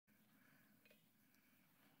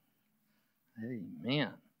Amen.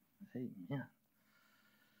 Amen.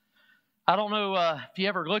 I don't know if you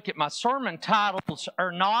ever look at my sermon titles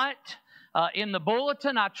or not. In the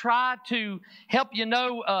bulletin, I try to help you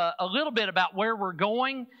know a little bit about where we're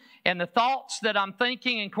going and the thoughts that I'm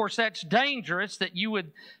thinking. And of course, that's dangerous that you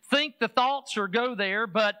would think the thoughts or go there.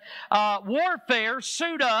 But warfare,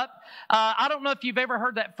 suit up. I don't know if you've ever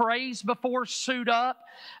heard that phrase before, suit up.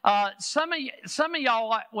 Some of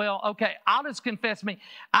y'all, well, okay, I'll just confess me.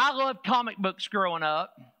 I loved comic books growing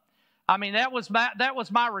up. I mean, that was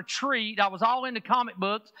my retreat. I was all into comic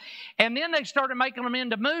books. And then they started making them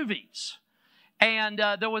into movies. And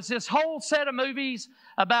there was this whole set of movies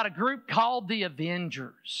about a group called the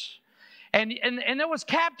Avengers. And there was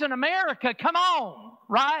Captain America. Come on,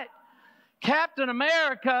 right? Captain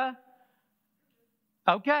America.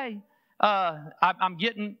 Okay.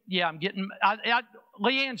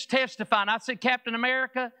 Leanne's testifying. I said Captain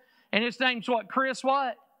America. And his name's what? Chris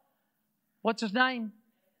what? What's his name?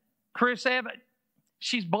 Chris Evans.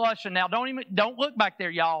 She's blushing now. Don't look back there,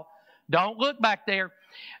 y'all. Don't look back there.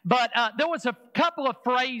 But there was a couple of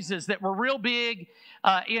phrases that were real big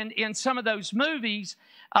in some of those movies.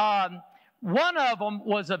 One of them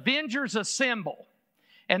was Avengers Assemble.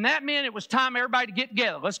 And that meant it was time everybody to get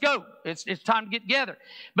together. Let's go. It's time to get together.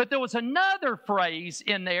 But there was another phrase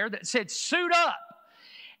in there that said suit up.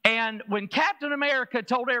 And when Captain America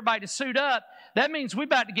told everybody to suit up, that means we're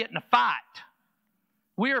about to get in a fight.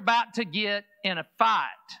 We're about to get in a fight.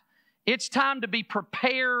 It's time to be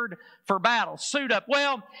prepared for battle. Suit up.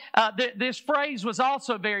 Well, this phrase was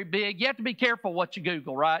also very big. You have to be careful what you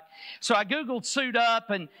Google, right? So I Googled suit up.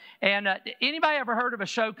 And anybody ever heard of a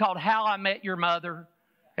show called How I Met Your Mother?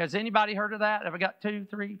 Has anybody heard of that? Have I got 2,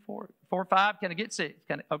 3, 4, 5? Can I get 6?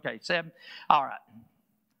 Okay, 7. All right.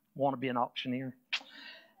 Want to be an auctioneer.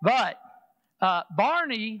 But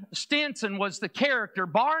Barney Stinson was the character.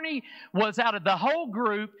 Barney was out of the whole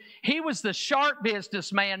group. He was the sharp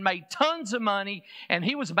businessman, made tons of money, and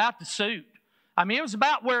he was about to suit. I mean, it was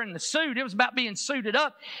about wearing the suit. It was about being suited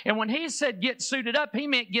up. And when he said get suited up, he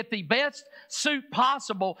meant get the best suit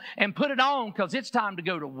possible and put it on because it's time to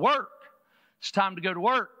go to work. It's time to go to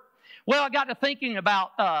work. Well, I got to thinking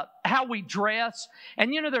about how we dress.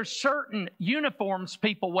 And, you know, there's certain uniforms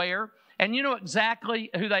people wear. And you know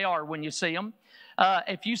exactly who they are when you see them.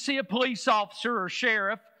 If you see a police officer or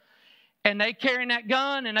sheriff and they carrying that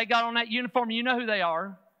gun and they got on that uniform, you know who they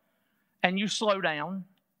are. And you slow down.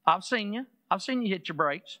 I've seen you. I've seen you hit your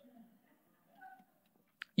brakes.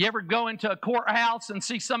 You ever go into a courthouse and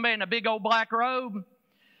see somebody in a big old black robe?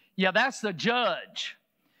 Yeah, that's the judge.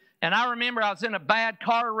 And I remember I was in a bad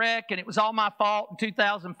car wreck and it was all my fault in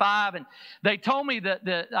 2005. And they told me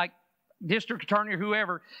that district attorney or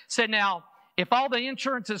whoever said, now, if all the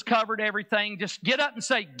insurance has covered everything, just get up and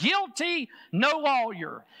say, guilty, no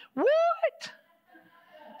lawyer. What?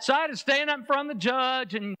 So I had to stand up in front of the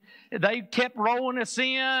judge, and they kept rolling us in,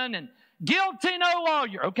 and guilty, no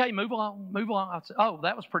lawyer. Okay, move along, move along. I said, oh,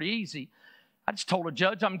 that was pretty easy. I just told a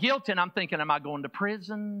judge I'm guilty, and I'm thinking, am I going to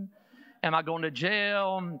prison? Am I going to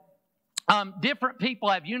jail? Different people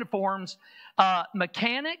have uniforms.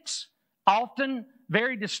 Mechanics, often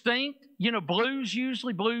very distinct. You know, blues,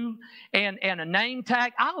 usually blue, and a name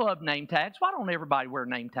tag. I love name tags. Why don't everybody wear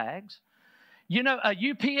name tags? You know, a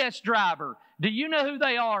UPS driver. Do you know who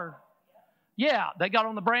they are? Yeah, they got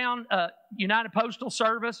on the brown United Postal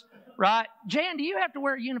Service, right? Jan, do you have to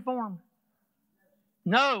wear a uniform?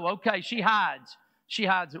 No, okay, she hides. She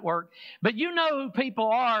hides at work. But you know who people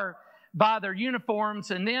are by their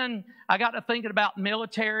uniforms. And then I got to thinking about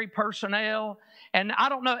military personnel. And I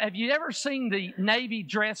don't know, have you ever seen the Navy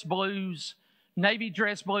dress blues? Navy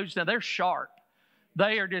dress blues, now they're sharp.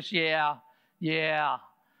 They are just, yeah.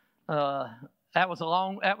 That was a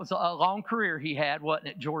long career he had, wasn't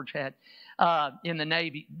it? George had in the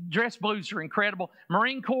Navy. Dress blues are incredible.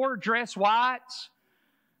 Marine Corps dress whites,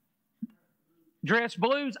 dress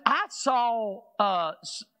blues. I saw.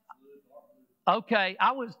 Okay,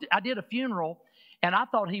 I did a funeral, and I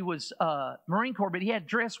thought he was Marine Corps, but he had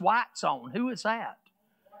dress whites on. Who is that?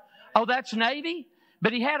 Oh, that's Navy?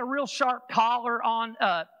 But he had a real sharp collar on.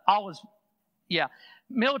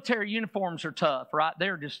 Military uniforms are tough, right?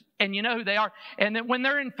 They're just, and you know who they are. And then when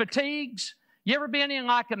they're in fatigues, you ever been in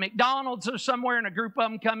like a McDonald's or somewhere and a group of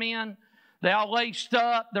them come in? They all laced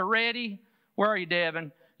up, they're ready. Where are you,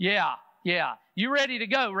 Devin? Yeah. You ready to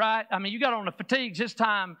go, right? I mean, you got on the fatigues, it's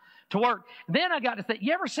time to work. Then I got to think,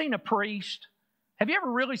 you ever seen a priest? Have you ever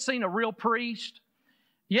really seen a real priest?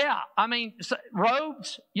 Yeah, I mean,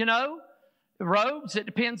 robes, you know, robes. It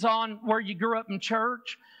depends on where you grew up in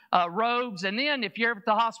church. Robes. And then if you're ever at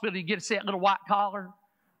the hospital, you get to see that little white collar,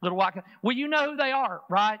 Little white coats. Well, you know who they are,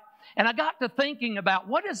 right? And I got to thinking about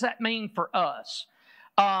what does that mean for us?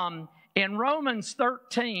 In Romans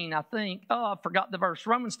 13, I think, I forgot the verse,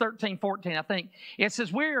 Romans 13, 14, I think, it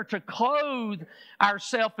says we are to clothe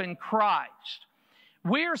ourselves in Christ.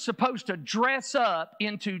 We're supposed to dress up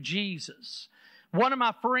into Jesus. One of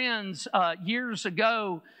my friends years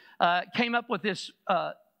ago came up with this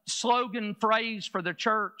slogan phrase for the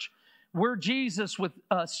church, we're Jesus with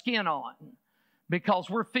skin on, because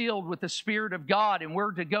we're filled with the Spirit of God and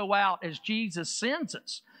we're to go out as Jesus sends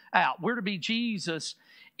us out. We're to be Jesus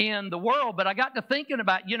in the world. But I got to thinking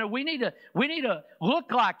about, we need to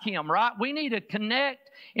look like Him, right? We need to connect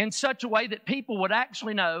in such a way that people would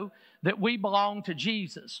actually know that we belong to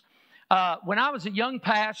Jesus. When I was a young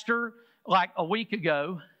pastor, like a week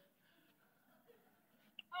ago,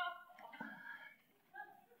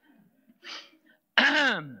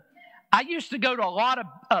 I used to go to a lot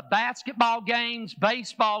of basketball games,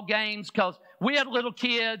 baseball games, because we had little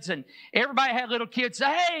kids and everybody had little kids.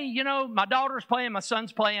 Say, hey, my daughter's playing, my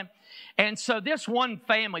son's playing. And so this one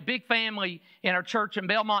family, big family in our church in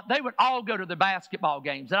Belmont, they would all go to the basketball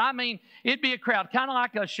games. And I mean, it'd be a crowd, kind of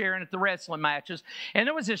like us sharing at the wrestling matches. And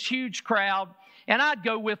there was this huge crowd. And I'd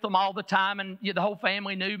go with them all the time. And the whole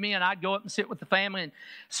family knew me. And I'd go up and sit with the family. And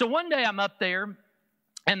so one day I'm up there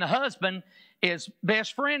and the husband, his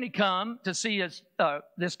best friend, he come to see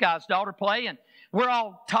this guy's daughter play, and we're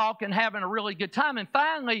all talking, having a really good time. And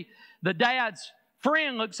finally, the dad's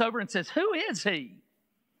friend looks over and says, "Who is he?"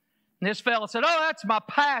 And this fella said, "Oh, that's my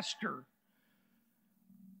pastor."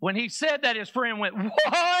 When he said that, his friend went,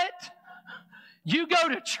 "What? You go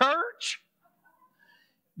to church?"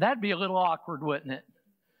 That'd be a little awkward, wouldn't it?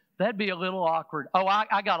 That'd be a little awkward. Oh,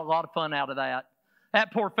 I got a lot of fun out of that.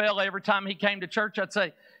 That poor fella, every time he came to church, I'd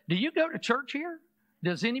say, "Do you go to church here?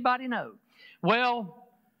 Does anybody know?" Well,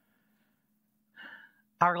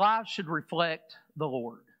 our lives should reflect the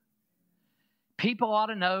Lord. People ought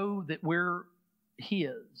to know that we're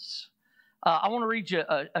His. I want to read you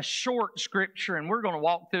a short scripture, and we're going to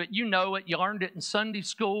walk through it. You know it. You learned it in Sunday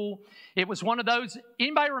school. It was one of those.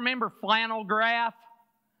 Anybody remember flannel graph?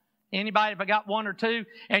 Anybody? If I got one or two,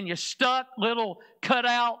 and you stuck little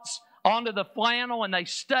cutouts onto the flannel and they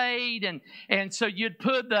stayed, and so you'd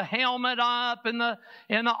put the helmet up and the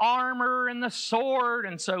armor and the sword.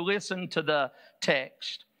 And so listen to the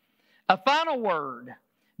text. A final word: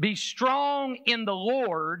 be strong in the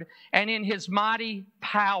Lord and in His mighty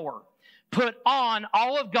power. Put on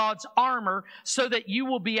all of God's armor so that you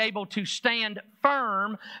will be able to stand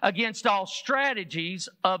firm against all strategies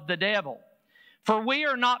of the devil. For we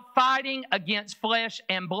are not fighting against flesh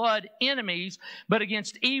and blood enemies, but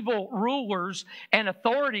against evil rulers and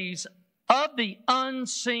authorities of the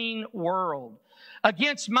unseen world,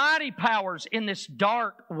 against mighty powers in this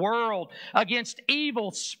dark world, against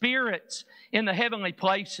evil spirits in the heavenly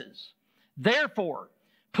places. Therefore,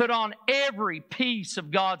 put on every piece of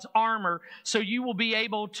God's armor so you will be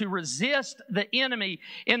able to resist the enemy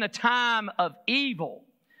in the time of evil.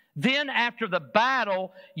 Then after the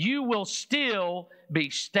battle, you will still be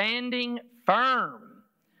standing firm.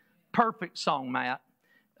 Perfect song, Matt.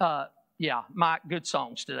 Yeah, Mike, good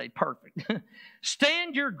songs today. Perfect.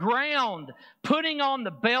 Stand your ground, putting on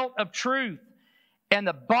the belt of truth and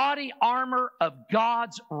the body armor of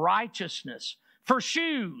God's righteousness. For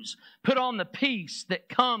shoes, put on the peace that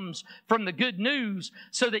comes from the good news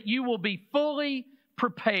so that you will be fully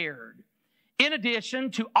prepared. In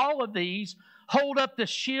addition to all of these, hold up the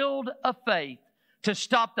shield of faith to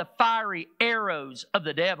stop the fiery arrows of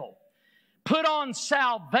the devil. Put on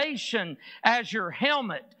salvation as your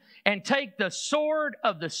helmet and take the sword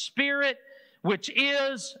of the Spirit, which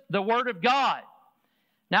is the Word of God.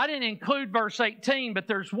 Now, I didn't include verse 18, but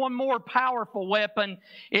there's one more powerful weapon.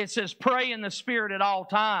 It says, pray in the Spirit at all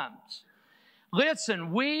times.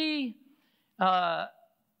 Listen, we're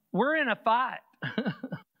in a fight.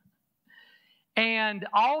 And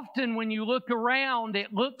often when you look around,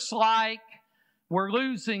 it looks like we're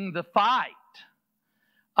losing the fight.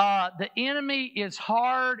 The enemy is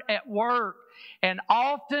hard at work, and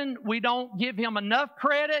often we don't give him enough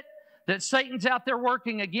credit that Satan's out there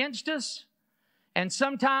working against us. And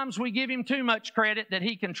sometimes we give him too much credit that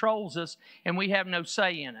he controls us and we have no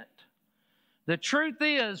say in it. The truth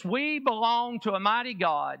is, we belong to a mighty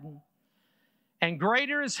God, and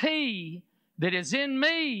greater is He that is in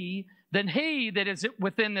me than he that is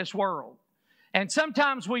within this world. And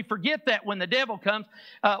sometimes we forget that when the devil comes.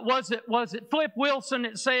 Was it Flip Wilson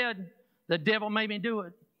that said, "The devil made me do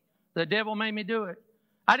it. The devil made me do it"?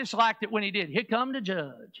 I just liked it when he did. Here come the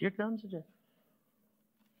judge. Here comes the judge.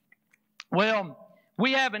 Well,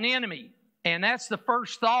 we have an enemy, and that's the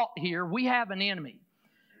first thought here. We have an enemy.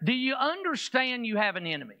 Do you understand you have an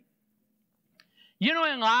enemy? You know,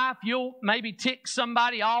 in life, you'll maybe tick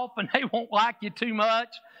somebody off and they won't like you too much.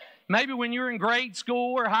 Maybe when you were in grade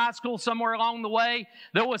school or high school, somewhere along the way,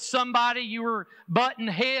 there was somebody you were butting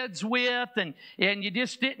heads with and you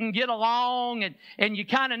just didn't get along, and you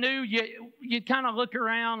kind of knew, you'd kind of look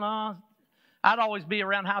around. I'd always be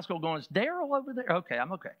around high school going, is Daryl over there? Okay,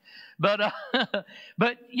 I'm okay. But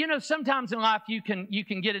you know, sometimes in life you can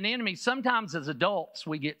get an enemy. Sometimes as adults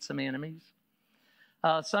we get some enemies.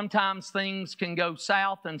 Sometimes things can go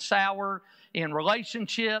south and sour in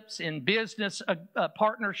relationships, in business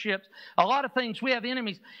partnerships. A lot of things we have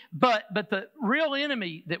enemies, but the real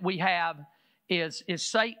enemy that we have is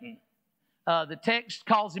Satan. The text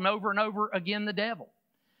calls him over and over again the devil.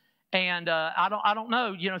 And I don't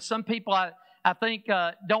know. You know, some people I think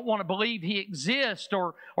don't want to believe he exists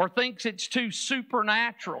or thinks it's too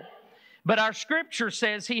supernatural. But our Scripture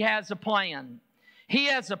says he has a plan. He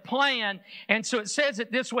has a plan, and so it says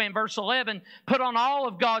it this way in verse 11, put on all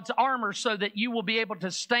of God's armor so that you will be able to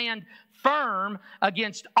stand firm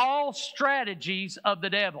against all strategies of the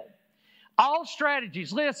devil. All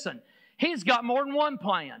strategies. Listen, he's got more than one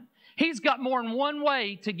plan. He's got more than one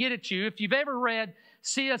way to get at you. If you've ever read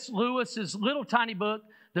C.S. Lewis's little tiny book,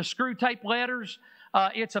 The Screw Tape Letters,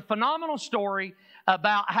 it's a phenomenal story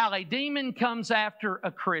about how a demon comes after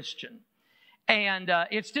a Christian. And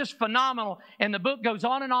it's just phenomenal. And the book goes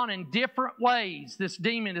on and on in different ways. This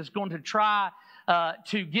demon is going to try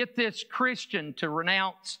to get this Christian to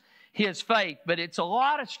renounce his faith. But it's a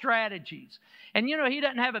lot of strategies. And you know, he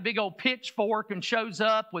doesn't have a big old pitchfork and shows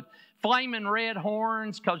up with flaming red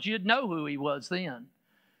horns, because you'd know who he was then.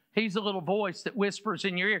 He's a little voice that whispers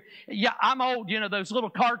in your ear. Yeah, I'm old, you know, those little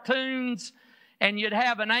cartoons. And you'd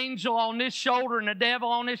have an angel on this shoulder and a devil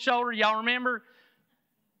on this shoulder. Y'all remember?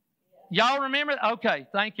 Y'all remember? Okay,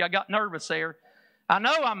 thank you. I got nervous there. I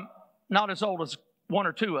know I'm not as old as one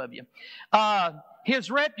or two of you.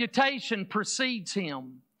 His reputation precedes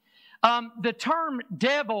him. The term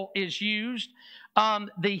devil is used.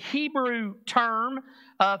 The Hebrew term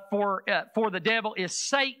for the devil is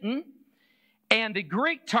Satan. And the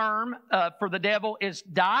Greek term for the devil is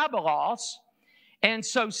diabolos. And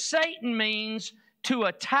so Satan means to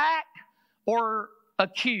attack or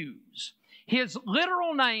accuse. His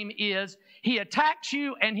literal name is he attacks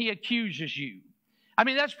you and he accuses you. I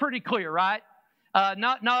mean, that's pretty clear, right?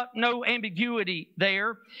 No ambiguity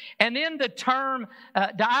there. And then the term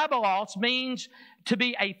diabolos means to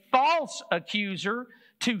be a false accuser,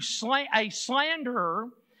 a slanderer,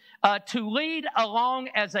 to lead along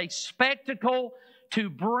as a spectacle, to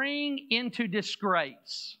bring into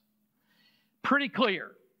disgrace. Pretty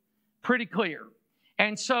clear. Pretty clear.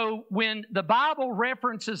 And so when the Bible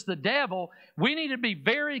references the devil, we need to be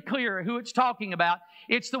very clear who it's talking about.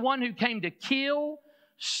 It's the one who came to kill,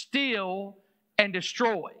 steal, and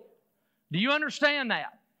destroy. Do you understand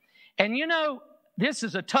that? And you know, this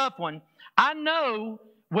is a tough one. I know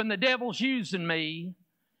when the devil's using me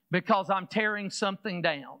because I'm tearing something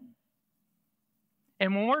down.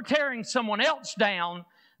 And when we're tearing someone else down,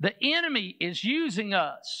 the enemy is using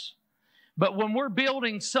us. But when we're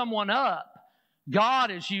building someone up, God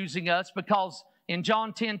is using us, because in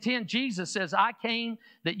John 10:10, Jesus says, I came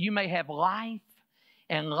that you may have life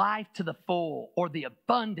and life to the full, or the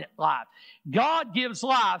abundant life. God gives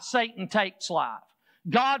life, Satan takes life.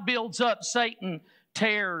 God builds up, Satan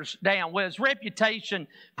tears down. Well, his reputation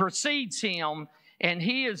precedes him, and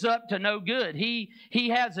he is up to no good. He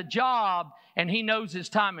has a job, and he knows his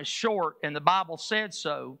time is short, and the Bible said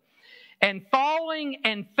so. And falling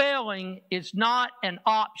and failing is not an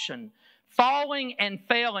option. Falling and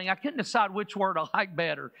failing, I couldn't decide which word I like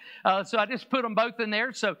better. So I just put them both in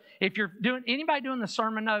there. So if you're doing, anybody doing the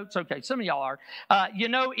sermon notes? Okay, some of y'all are. You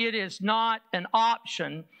know, it is not an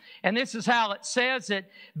option. And this is how it says it.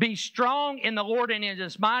 Be strong in the Lord and in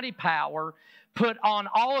His mighty power. Put on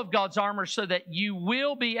all of God's armor so that you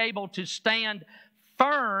will be able to stand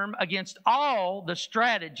firm against all the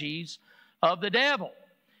strategies of the devil.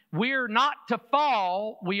 We're not to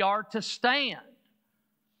fall, we are to stand.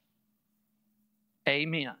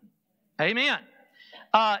 Amen. Amen.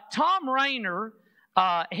 Tom Rainer,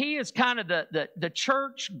 he is kind of the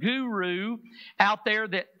church guru out there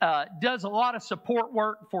that does a lot of support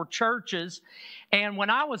work for churches. And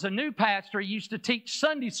when I was a new pastor, he used to teach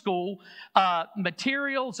Sunday school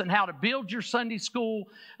materials and how to build your Sunday school.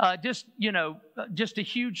 Just a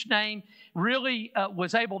huge name. Really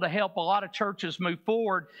was able to help a lot of churches move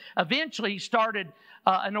forward. Eventually, he started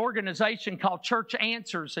an organization called Church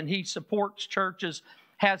Answers, and he supports churches,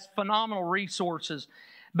 has phenomenal resources.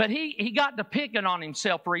 But he got to picking on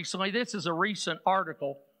himself recently. This is a recent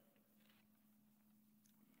article.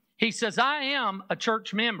 He says, I am a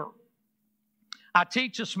church member. I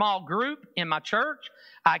teach a small group in my church.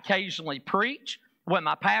 I occasionally preach. When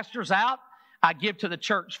my pastor's out, I give to the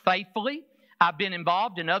church faithfully. I've been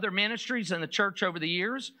involved in other ministries in the church over the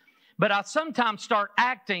years, but I sometimes start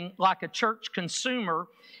acting like a church consumer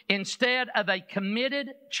instead of a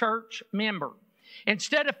committed church member.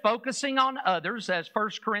 Instead of focusing on others, as 1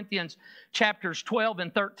 Corinthians chapters 12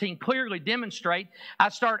 and 13 clearly demonstrate, I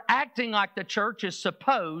start acting like the church is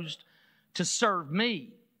supposed to serve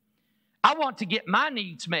me. I want to get my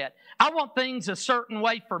needs met. I want things a certain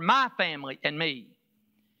way for my family and me.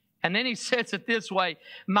 And then he says it this way,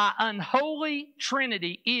 my unholy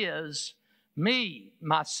trinity is me,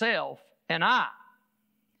 myself, and I.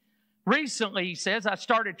 Recently, he says, I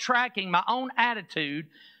started tracking my own attitude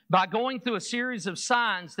by going through a series of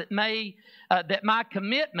signs that my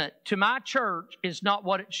commitment to my church is not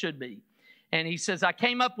what it should be. And he says, I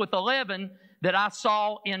came up with 11 that I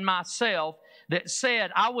saw in myself that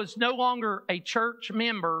said I was no longer a church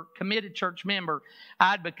member, committed church member.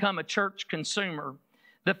 I'd become a church consumer.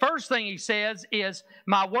 The first thing he says is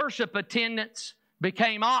my worship attendance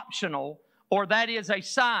became optional, or that is a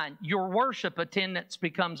sign your worship attendance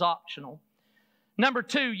becomes optional. Number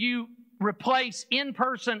 2, you replace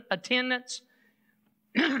in-person attendance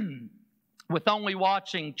with only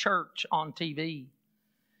watching church on TV.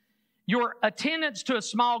 Your attendance to a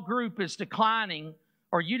small group is declining,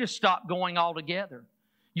 or you just stop going altogether.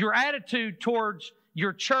 Your attitude towards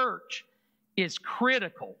your church is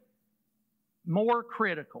critical, more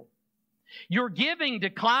critical. Your giving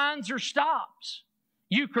declines or stops.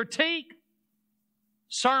 You critique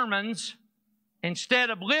sermons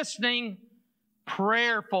instead of listening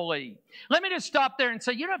prayerfully. Let me just stop there and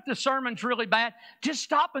say, you know, if the sermon's really bad, just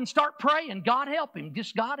stop and start praying. God help him.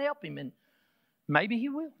 Just God help him. And maybe he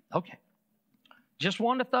will. Okay. Just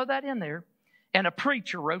wanted to throw that in there. And a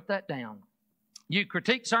preacher wrote that down. You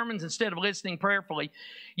critique sermons instead of listening prayerfully.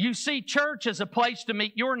 You see church as a place to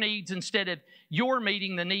meet your needs instead of your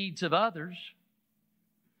meeting the needs of others.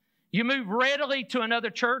 You move readily to another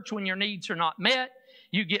church when your needs are not met.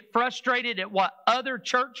 You get frustrated at what other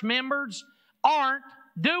church members aren't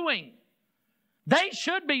doing. They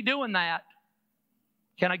should be doing that.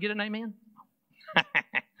 Can I get an amen?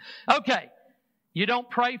 Okay. You don't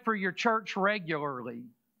pray for your church regularly.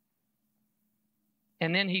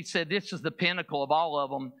 And then he said, this is the pinnacle of all of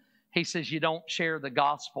them. He says, you don't share the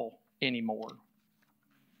gospel anymore.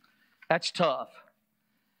 That's tough.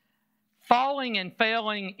 Falling and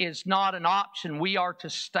failing is not an option. We are to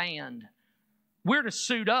stand. We're to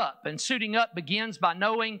suit up. And suiting up begins by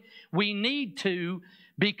knowing we need to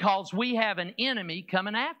because we have an enemy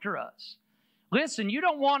coming after us. Listen, you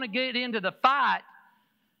don't want to get into the fight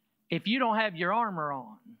if you don't have your armor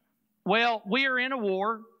on. Well, we are in a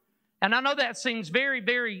war. And I know that seems very,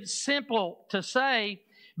 very simple to say,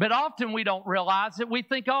 but often we don't realize it. We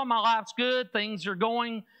think, oh, my life's good. Things are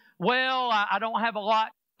going well. I don't have a lot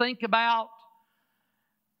to think about.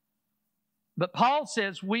 But Paul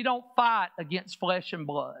says we don't fight against flesh and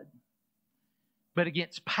blood, but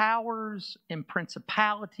against powers and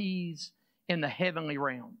principalities in the heavenly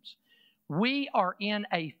realms. We are in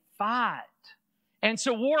a fight. And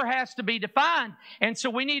so war has to be defined. And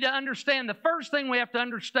so we need to understand, the first thing we have to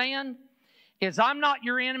understand is I'm not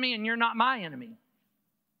your enemy and you're not my enemy.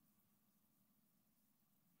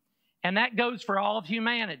 And that goes for all of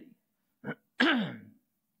humanity.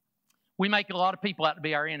 We make a lot of people out to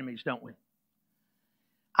be our enemies, don't we?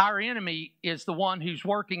 Our enemy is the one who's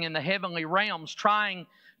working in the heavenly realms trying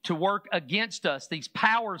to work against us, these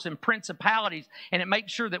powers and principalities, and it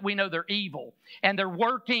makes sure that we know they're evil. And they're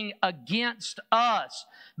working against us.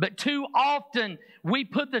 But too often, we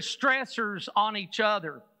put the stressors on each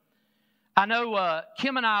other. I know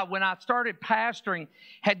Kim and I, when I started pastoring,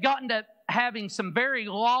 had gotten to having some very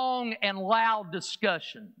long and loud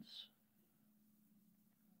discussions.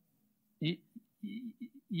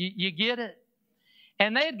 You get it?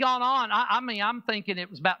 And they had gone on, I'm thinking it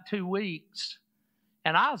was about 2 weeks.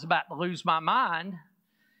 And I was about to lose my mind.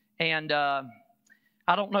 And I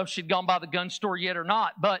don't know if she'd gone by the gun store yet or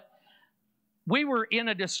not. But we were in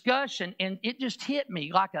a discussion, and it just hit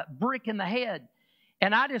me like a brick in the head.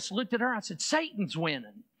 And I just looked at her and I said, Satan's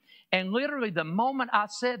winning. And literally the moment I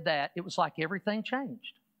said that, it was like everything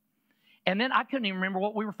changed. And then I couldn't even remember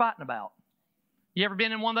what we were fighting about. You ever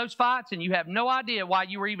been in one of those fights and you have no idea why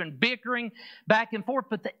you were even bickering back and forth?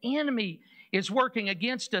 But the enemy is working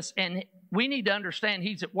against us, and we need to understand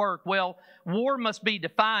he's at work. Well, war must be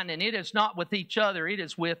defined, and it is not with each other. It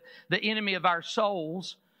is with the enemy of our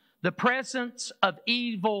souls. The presence of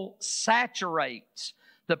evil saturates.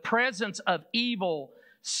 The presence of evil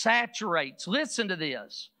saturates. Listen to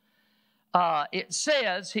this. it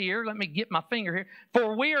says here, let me get my finger here,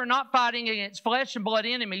 for we are not fighting against flesh and blood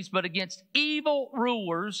enemies, but against evil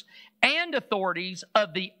rulers and authorities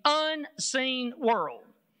of the unseen world,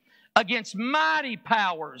 against mighty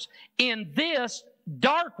powers in this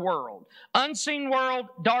dark world, unseen world,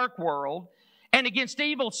 dark world, and against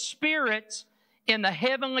evil spirits in the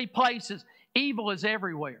heavenly places. Evil is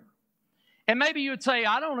everywhere. And maybe you would say,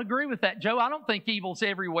 I don't agree with that, Joe. I don't think evil's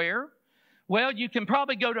everywhere. Well, you can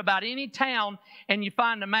probably go to about any town and you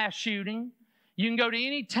find a mass shooting. You can go to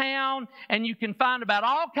any town and you can find about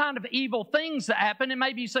all kind of evil things that happen. And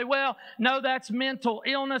maybe you say, well, no, that's mental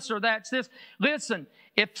illness or that's this. Listen,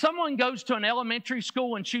 if someone goes to an elementary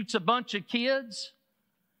school and shoots a bunch of kids,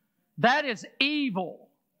 that is evil.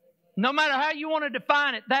 No matter how you want to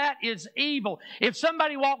define it, that is evil. If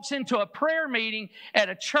somebody walks into a prayer meeting at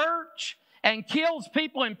a church and kills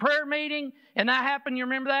people in prayer meeting, and that happened, you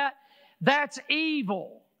remember that? That's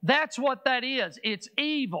evil. That's what that is. It's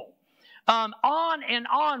evil. On and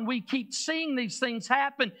on, we keep seeing these things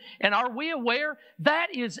happen. And are we aware?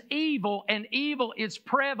 That is evil, and evil is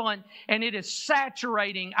prevalent, and it is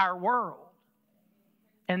saturating our world.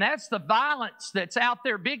 And that's the violence that's out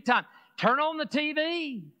there big time. Turn on the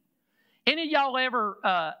TV. Any of y'all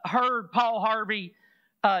ever heard Paul Harvey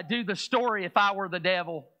do the story, If I Were the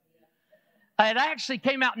Devil? It actually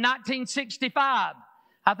came out in 1965.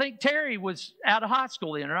 I think Terry was out of high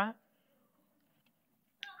school then, right?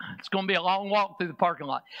 It's going to be a long walk through the parking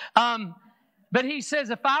lot. But he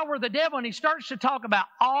says, if I were the devil, and he starts to talk about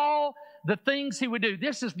all the things he would do.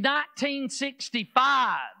 This is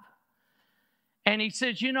 1965. And he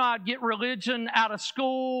says, you know, I'd get religion out of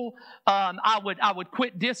school. I would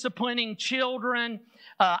quit disciplining children.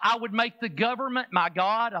 I would make the government my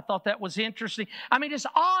God. I thought that was interesting. I mean, just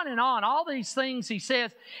on and on. All these things he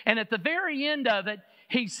says. And at the very end of it,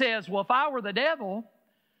 he says, well, if I were the devil,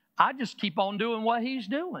 I'd just keep on doing what he's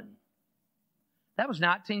doing. That was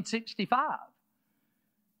 1965.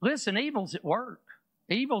 Listen, evil's at work.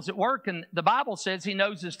 Evil's at work, and the Bible says he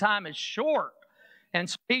knows his time is short. And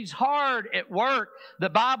so he's hard at work. The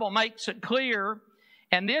Bible makes it clear.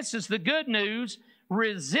 And this is the good news.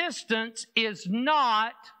 Resistance is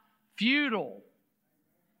not futile.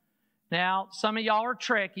 Now, some of y'all are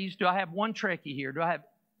Trekkies. Do I have one Trekkie here?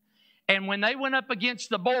 And when they went up against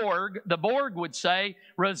the Borg would say,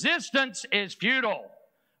 resistance is futile.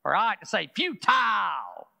 Or I like to say,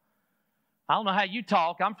 futile. I don't know how you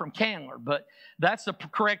talk. I'm from Candler, but that's the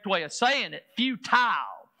correct way of saying it.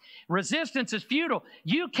 Futile. Resistance is futile.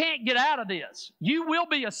 You can't get out of this. You will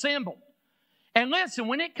be assembled. And listen,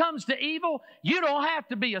 when it comes to evil, you don't have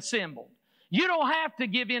to be assembled. You don't have to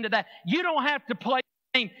give in to that. You don't have to play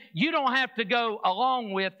the game. You don't have to go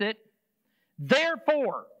along with it.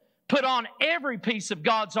 Therefore, put on every piece of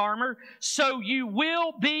God's armor so you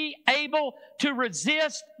will be able to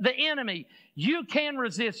resist the enemy. You can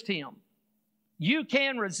resist him. You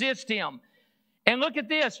can resist him. And look at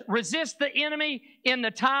this. Resist the enemy in the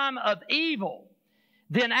time of evil.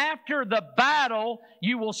 Then after the battle,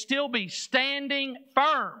 you will still be standing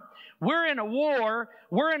firm. We're in a war,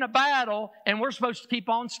 we're in a battle, and we're supposed to keep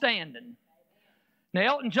on standing. Now,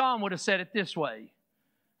 Elton John would have said it this way.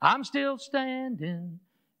 I'm still standing.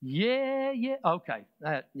 Yeah. Okay.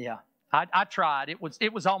 Yeah. I tried.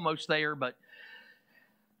 It was almost there, but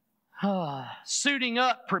suiting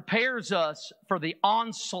up prepares us for the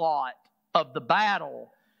onslaught of the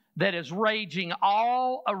battle that is raging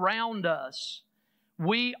all around us.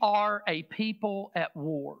 We are a people at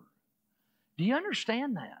war. Do you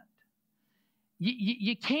understand that?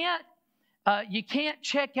 You can't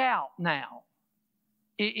check out now.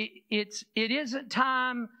 It isn't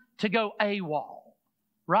time to go AWOL.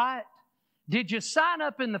 Right? Did you sign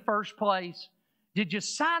up in the first place? Did you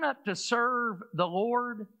sign up to serve the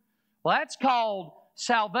Lord? Well, that's called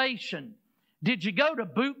salvation. Did you go to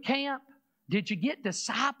boot camp? Did you get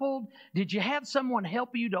discipled? Did you have someone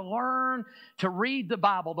help you to learn to read the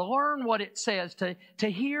Bible, to learn what it says, to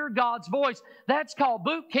hear God's voice? That's called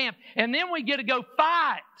boot camp. And then we get to go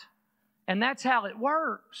fight. And that's how it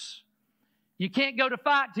works. You can't go to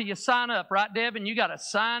fight till you sign up, right, Devin? You got to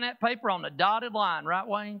sign that paper on the dotted line, right,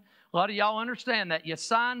 Wayne? A lot of y'all understand that. You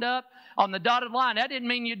signed up on the dotted line. That didn't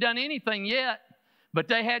mean you'd done anything yet, but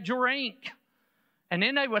they had your ink. And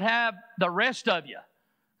then they would have the rest of you.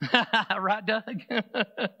 Right, Doug?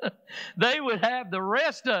 They would have the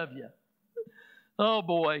rest of you. Oh,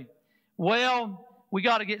 boy. Well, we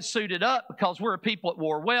got to get suited up because we're a people at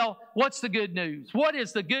war. Well, what's the good news? What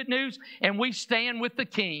is the good news? And we stand with the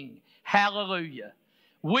King. Hallelujah.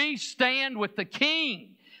 We stand with the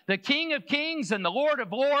King of Kings and the Lord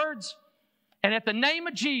of Lords. And at the name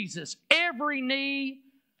of Jesus, every knee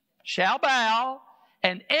shall bow,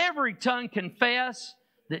 and every tongue confess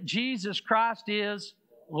that Jesus Christ is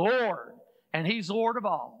Lord. And He's Lord of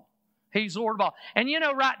all. He's Lord of all. And you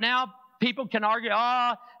know, right now, people can argue,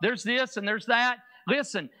 there's this and there's that.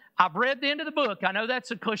 Listen, I've read the end of the book. I know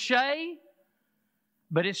that's a cliche,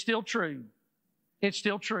 but it's still true. It's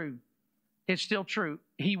still true. It's still true.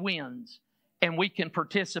 He wins, and we can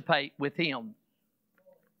participate with Him.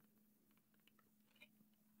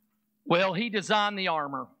 Well, He designed the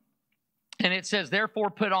armor. And it says, therefore,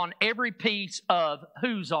 put on every piece of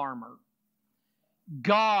whose armor?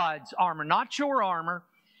 God's armor, not your armor.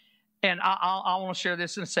 And I want to share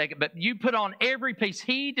this in a second. But you put on every piece.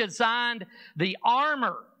 He designed the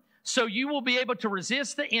armor so you will be able to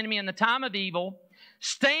resist the enemy in the time of evil.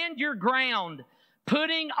 Stand your ground,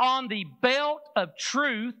 putting on the belt of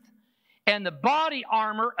truth and the body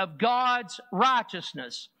armor of God's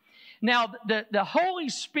righteousness. Now, the Holy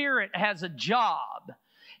Spirit has a job.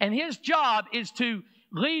 And His job is to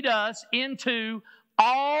lead us into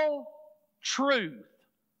all truth.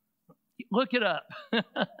 Look it up.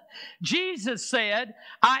 Jesus said,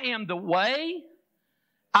 I am the way,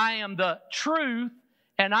 I am the truth,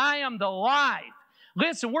 and I am the life.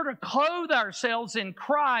 Listen, we're to clothe ourselves in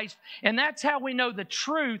Christ, and that's how we know the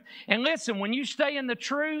truth. And listen, when you stay in the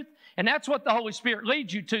truth, and that's what the Holy Spirit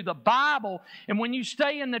leads you to, the Bible, and when you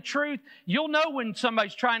stay in the truth, you'll know when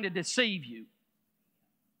somebody's trying to deceive you.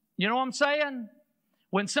 You know what I'm saying?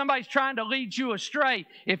 When somebody's trying to lead you astray,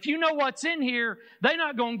 if you know what's in here, they're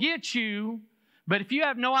not going to get you. But if you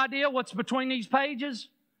have no idea what's between these pages,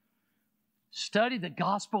 study the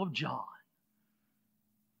Gospel of John.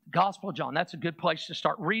 Gospel of John, that's a good place to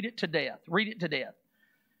start. Read it to death. Read it to death.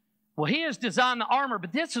 Well, He has designed the armor,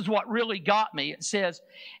 but this is what really got me. It says,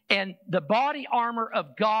 and the body armor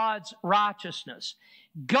of God's righteousness.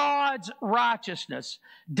 God's righteousness.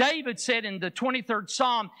 David said in the 23rd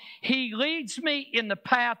Psalm, He leads me in the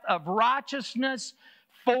path of righteousness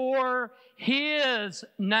for His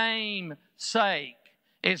name's sake.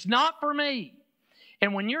 It's not for me.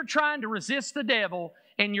 And when you're trying to resist the devil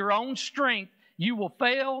in your own strength, you will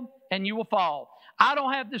fail and you will fall. I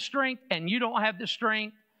don't have the strength and you don't have the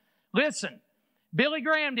strength. Listen, Billy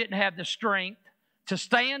Graham didn't have the strength to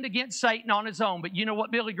stand against Satan on his own. But you know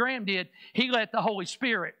what Billy Graham did? He let the Holy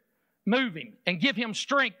Spirit move him and give him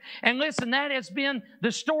strength. And listen, that has been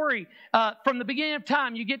the story from the beginning of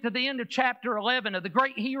time. You get to the end of chapter 11 of the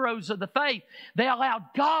great heroes of the faith. They allowed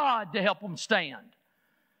God to help them stand.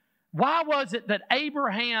 Why was it that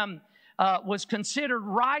Abraham was considered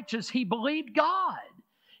righteous? He believed God.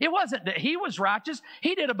 It wasn't that he was righteous.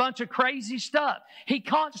 He did a bunch of crazy stuff. He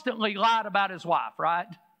constantly lied about his wife, right?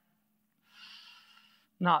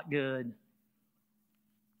 Not good.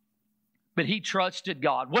 But he trusted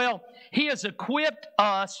God. Well, He has equipped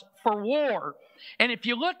us for war. And if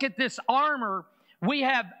you look at this armor, we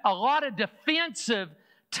have a lot of defensive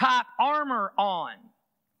type armor on.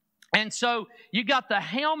 And so you got the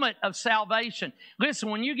helmet of salvation. Listen,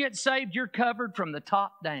 when you get saved, you're covered from the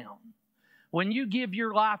top down. When you give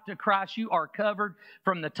your life to Christ, you are covered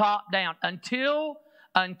from the top down. Until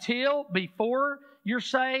before you're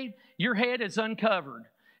saved, your head is uncovered.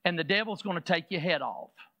 And the devil's going to take your head off.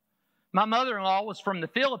 My mother-in-law was from the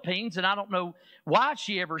Philippines, and I don't know why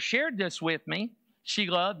she ever shared this with me. She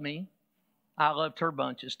loved me. I loved her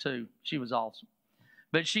bunches too. She was awesome.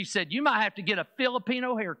 But she said, you might have to get a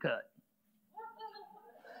Filipino haircut.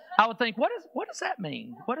 I would think, what does that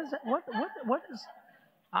mean? What is that? What is...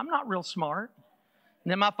 I'm not real smart.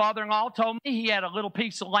 And then my father-in-law told me he had a little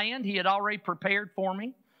piece of land he had already prepared for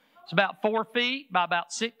me. It's about 4 feet by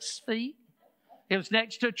about 6 feet. It was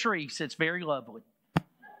next to a tree, so it's very lovely.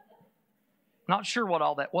 Not sure what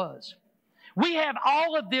all that was. We have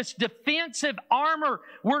all of this defensive armor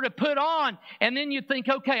we're to put on, and then you think,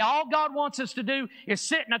 okay, all God wants us to do is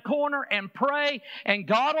sit in a corner and pray, and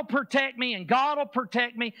God will protect me, and God will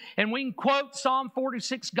protect me. And we can quote Psalm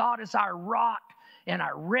 46, God is our rock and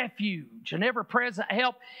our refuge and ever-present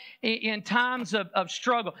help in times of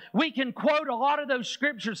struggle. We can quote a lot of those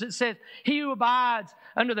scriptures that says, He who abides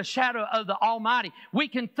under the shadow of the Almighty. We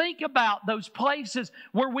can think about those places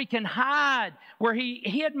where we can hide, where He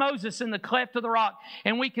hid Moses in the cleft of the rock,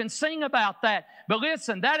 and we can sing about that. But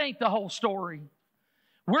listen, that ain't the whole story.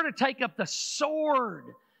 We're to take up the sword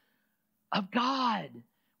of God,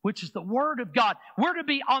 which is the Word of God. We're to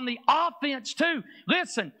be on the offense too.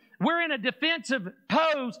 Listen, we're in a defensive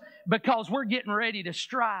pose because we're getting ready to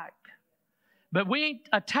strike. But we ain't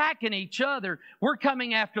attacking each other. We're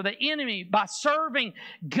coming after the enemy by serving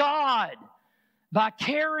God, by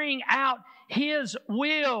carrying out His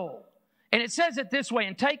will. And it says it this way,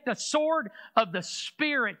 and take the sword of the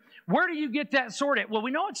Spirit, Where do you get that sword at? Well,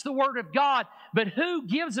 we know it's the Word of God, but who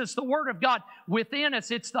gives us the Word of God? Within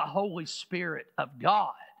us, it's the Holy Spirit of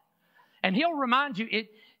God. And He'll remind you,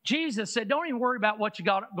 Jesus said, don't even worry about what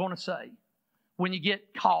you're going to say when you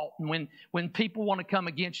get caught and when people want to come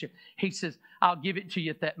against you. He says, I'll give it to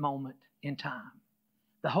you at that moment in time.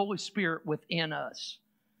 The Holy Spirit within us.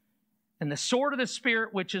 And the sword of the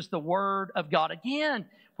Spirit, which is the Word of God. Again,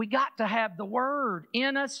 we got to have the Word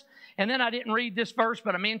in us. And then I didn't read this verse,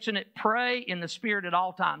 but I mentioned it. Pray in the Spirit at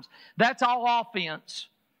all times. That's all offense.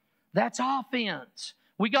 That's offense.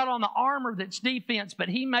 We got on the armor that's defense, but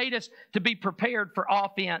He made us to be prepared for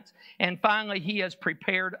offense. And finally, He has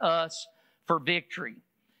prepared us for victory.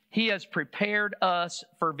 He has prepared us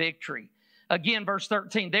for victory. Again, verse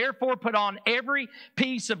 13, therefore put on every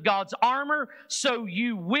piece of God's armor so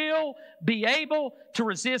you will be able to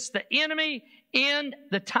resist the enemy in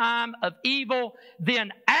the time of evil.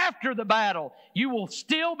 Then after the battle, you will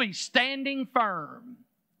still be standing firm.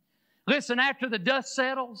 Listen, after the dust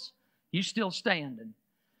settles, you still standing.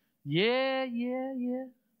 Yeah.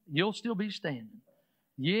 You'll still be standing.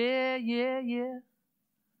 Yeah.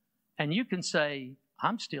 And you can say,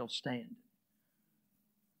 I'm still standing.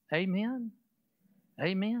 Amen.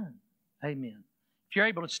 Amen. Amen. If you're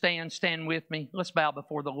able to stand, stand with me. Let's bow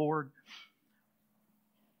before the Lord.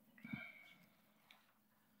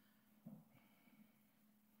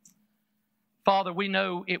 Father, we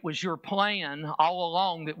know it was your plan all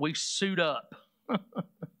along that we suit up.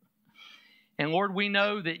 And Lord, we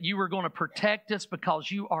know that you are going to protect us because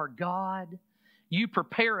you are God. You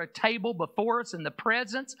prepare a table before us in the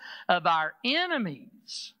presence of our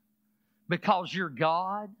enemies because you're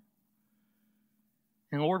God.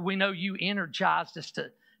 And Lord, we know you energized us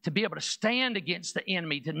to be able to stand against the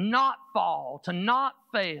enemy, to not fall, to not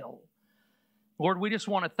fail. Lord, we just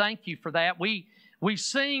want to thank you for that. We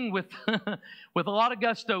sing with, with a lot of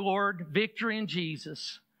gusto, Lord, victory in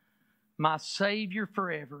Jesus, my Savior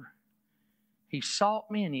forever. He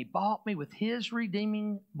sought me and He bought me with His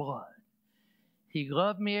redeeming blood. He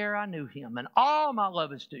loved me ere I knew Him, and all my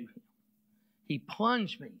love is due Him. He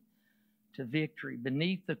plunged me to victory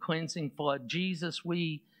beneath the cleansing flood. Jesus,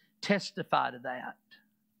 we testify to that.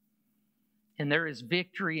 And there is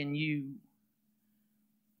victory in you.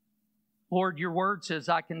 Lord, your word says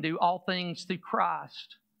I can do all things through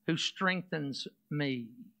Christ who strengthens me.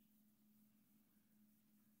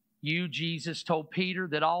 You, Jesus, told Peter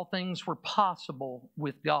that all things were possible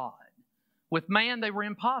with God. With man, they were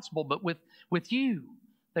impossible, but with you,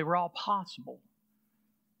 they were all possible.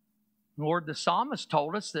 Lord, the psalmist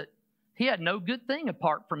told us that he had no good thing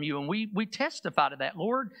apart from you, and we testify to that.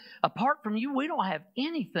 Lord, apart from you, we don't have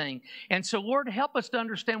anything. And so, Lord, help us to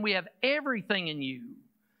understand we have everything in you,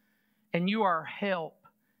 and you are our help.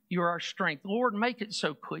 You are our strength. Lord, make it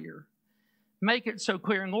so clear. Make it so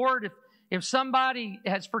clear. And Lord, if somebody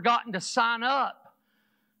has forgotten to sign up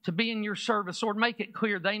to be in your service, Lord, make it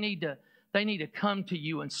clear they need to come to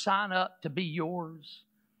you and sign up to be yours.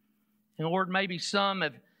 And Lord, maybe some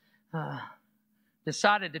have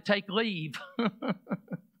decided to take leave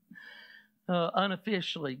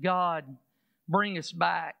unofficially. God, bring us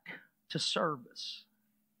back to service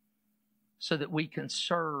so that we can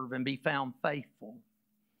serve and be found faithful.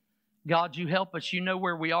 God, you help us. You know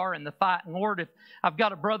where we are in the fight. And Lord, if I've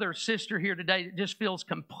got a brother or sister here today that just feels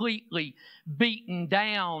completely beaten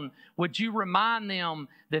down, would you remind them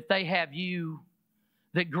that they have you,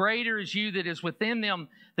 that greater is you that is within them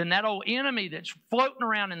than that old enemy that's floating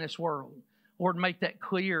around in this world. Lord, make that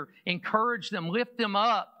clear. Encourage them. Lift them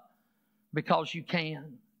up because you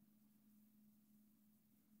can.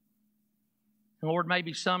 And Lord,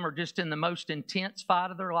 maybe some are just in the most intense fight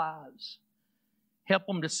of their lives. Help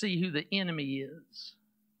them to see who the enemy is.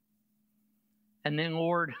 And then,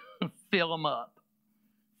 Lord, fill them up.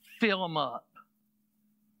 Fill them up.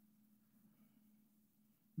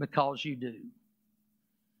 Because you do.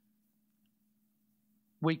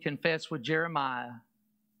 We confess with Jeremiah,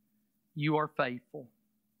 you are faithful.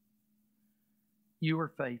 You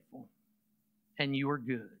are faithful. And you are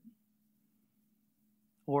good.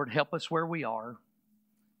 Lord, help us where we are.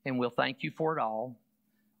 And we'll thank you for it all.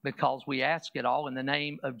 Because we ask it all in the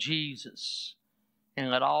name of Jesus. And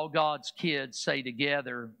let all God's kids say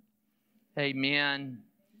together, amen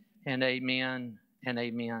and amen and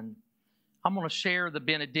amen. I'm going to share the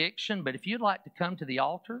benediction, but if you'd like to come to the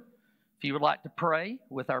altar, if you would like to pray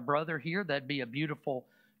with our brother here, that'd be a beautiful,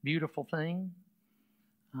 beautiful thing.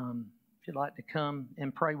 If you'd like to come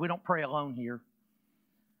and pray, we don't pray alone here.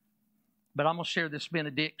 But I'm going to share this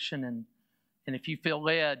benediction, and if you feel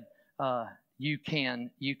led, you can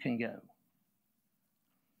go.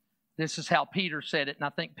 This is how Peter said it, and I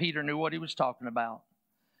think Peter knew what he was talking about.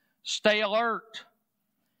 Stay alert.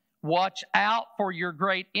 Watch out for your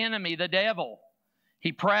great enemy, the devil.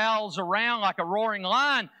 He prowls around like a roaring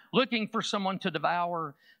lion, looking for someone to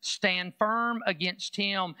devour. Stand firm against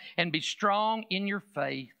him and be strong in your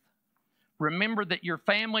faith. Remember that your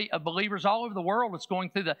family of believers all over the world is going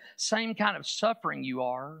through the same kind of suffering you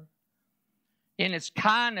are. In His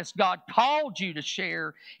kindness, God called you to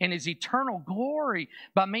share in His eternal glory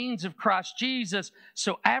by means of Christ Jesus.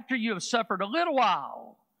 So after you have suffered a little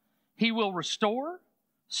while, He will restore,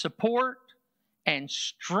 support, and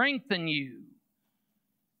strengthen you.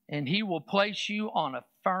 And He will place you on a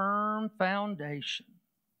firm foundation.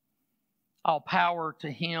 All power to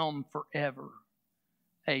Him forever.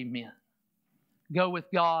 Amen. Go with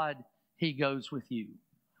God. He goes with you.